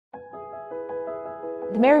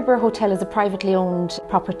The Maryborough Hotel is a privately owned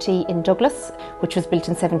property in Douglas, which was built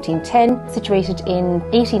in 1710, situated in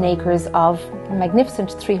 18 acres of magnificent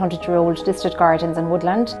 300-year-old listed gardens and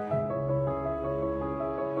woodland.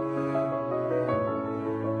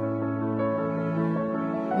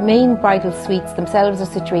 Main bridal suites themselves are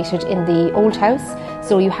situated in the old house,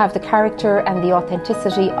 so you have the character and the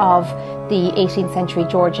authenticity of the 18th century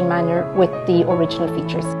Georgian manor with the original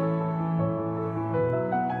features.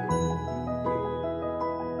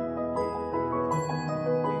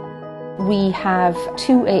 We have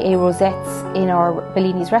 2 AA rosettes in our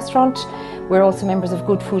Bellini's restaurant. We're also members of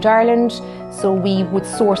Good Food Ireland, so we would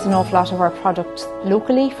source an awful lot of our product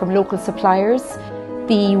locally from local suppliers.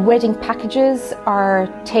 The wedding packages are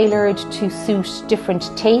tailored to suit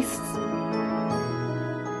different tastes.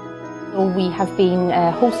 So we have been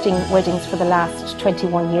hosting weddings for the last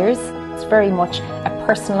 21 years. It's very much a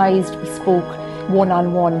personalised, bespoke,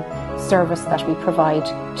 one-on-one service that we provide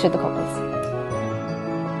to the couples.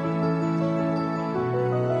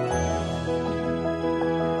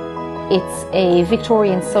 It's a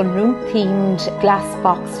Victorian sunroom themed glass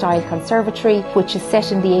box style conservatory which is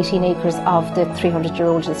set in the 18 acres of the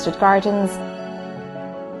 300-year-old listed gardens.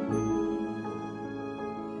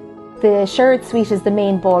 The shared suite is the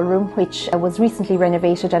main ballroom, which was recently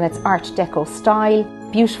renovated and it's Art Deco style.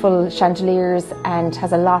 Beautiful chandeliers and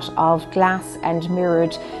has a lot of glass and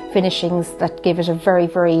mirrored finishings that give it a very,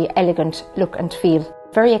 very elegant look and feel.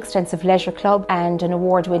 Very extensive leisure club and an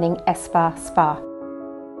award-winning spa.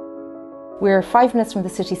 We're 5 minutes from the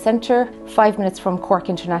city centre, 5 minutes from Cork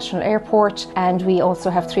International Airport, and we also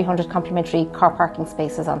have 300 complimentary car parking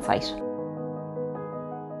spaces on site.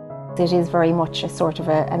 It is very much a sort of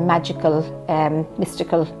a magical,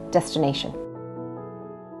 mystical destination.